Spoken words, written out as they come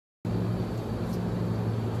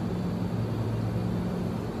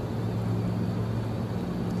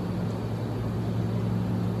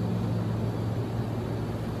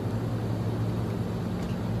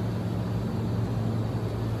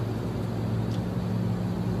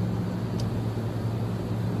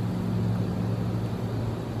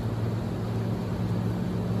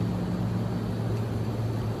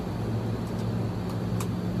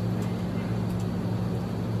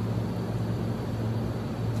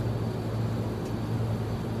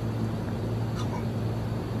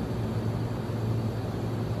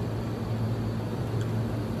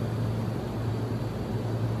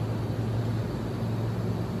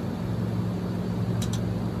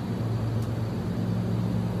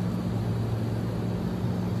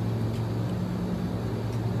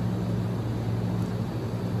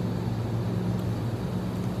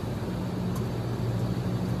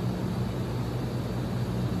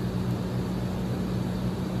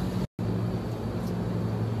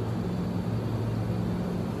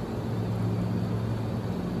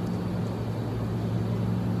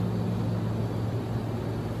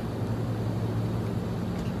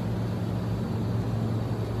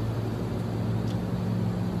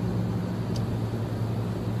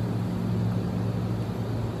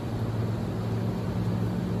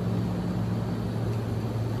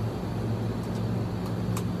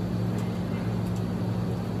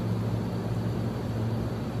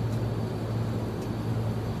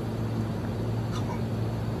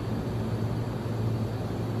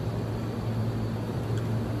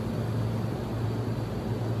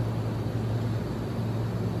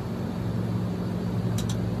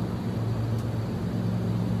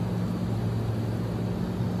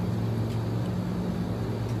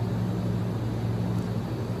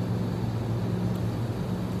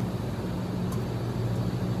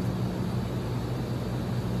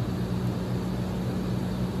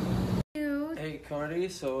Cardi,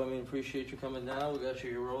 so I mean, appreciate you coming down. We got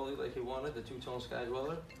you your rollie like you wanted, the two-tone Sky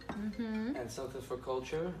Dweller. And something for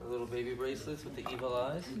Kulture, a little baby bracelets with the evil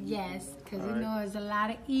eyes. Yes, because you know there's a lot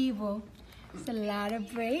of evil. It's a lot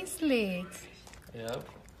of bracelets. Yep.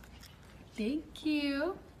 Thank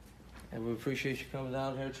you. And we appreciate you coming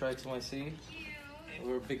down here, Trikes NYC.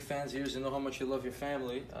 We're big fans of yours and know how much you love your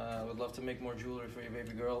family. I would love to make more jewelry for your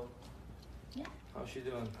baby girl. Yeah. How's she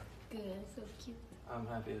doing? Good, so cute. I'm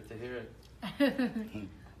happy to hear it.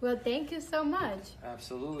 Well, thank you so much.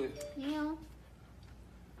 Absolutely. Yeah.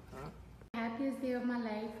 Happiest day of my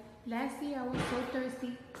life. Last year I was so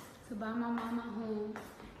thirsty to buy my mama a home,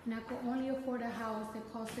 and I could only afford a house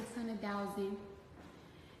that cost $600,000.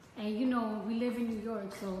 And you know, we live in New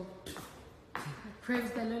York, so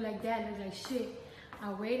cribs that look like that look like shit. I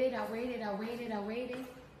waited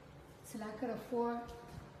till I could afford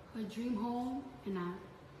a dream home, and I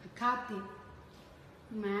copped it.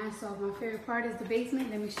 My ass off. My favorite part is the basement.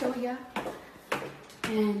 Let me show ya.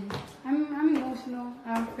 And I'm emotional.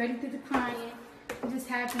 I'm ready to the crying. I'm just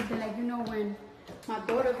happy that, like, you know, when my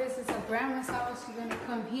daughter visits her grandma's house, she's gonna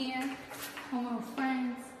come here, home with her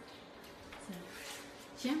friends.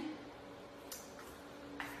 So, yeah.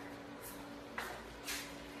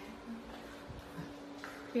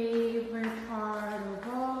 Favorite part of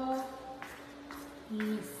all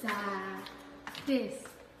is this.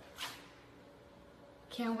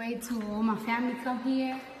 Can't wait till all my family come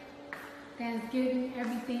here. Thanksgiving,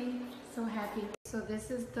 everything. So happy. So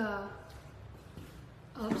this is the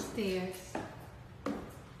upstairs.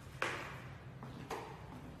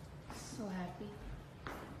 So happy.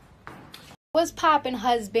 What's poppin',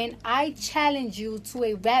 husband? I challenge you to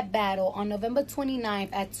a rap battle on November 29th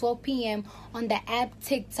at 12 p.m. on the app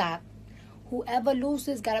TikTok. Whoever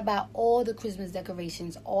loses gotta buy all the Christmas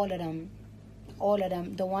decorations, all of them. All of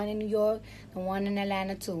them. The one in New York, the one in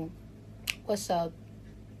Atlanta too. What's up?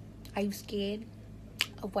 Are you scared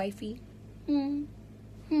of wifey? You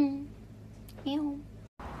gonna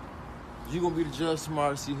be the judge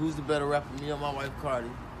tomorrow to see who's the better rapper, me or my wife Cardi.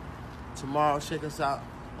 Tomorrow, check us out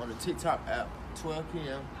on the TikTok app, 12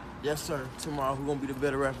 p.m. Yes, sir. Tomorrow, who gonna be the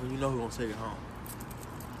better rapper? You know who gonna take it home.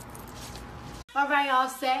 All right, all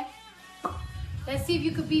set. Let's see if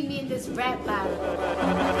you could beat me in this rap battle.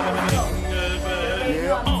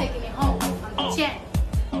 Yeah. I'm taking it home. I'm the champ.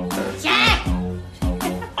 Champ!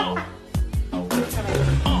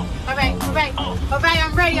 All right,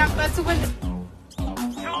 I'm ready. I'm about to win this.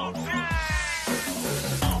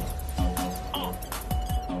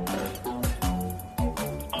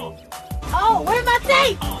 Oh, where's my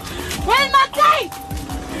tape? Where's my tape?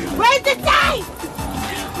 Where's the tape?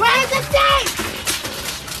 Where's the tape?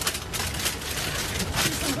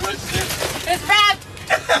 It's rap.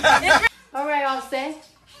 It's rap. All right, all set.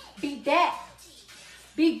 Beat that.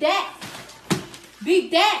 Beat that.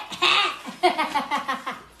 Beat that.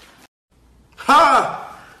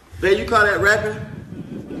 Ha! Bet you call that rapping?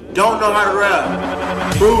 Don't know how to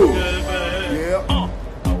rap. Boo. Yeah.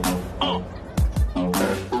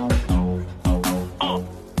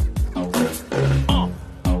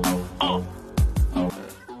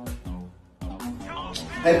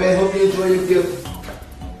 Hey, man, hope you enjoy your gift.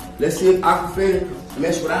 Let's see if Aquafina can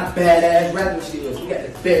mess with our badass rapping skills. We got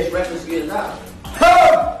the best rapping skills out.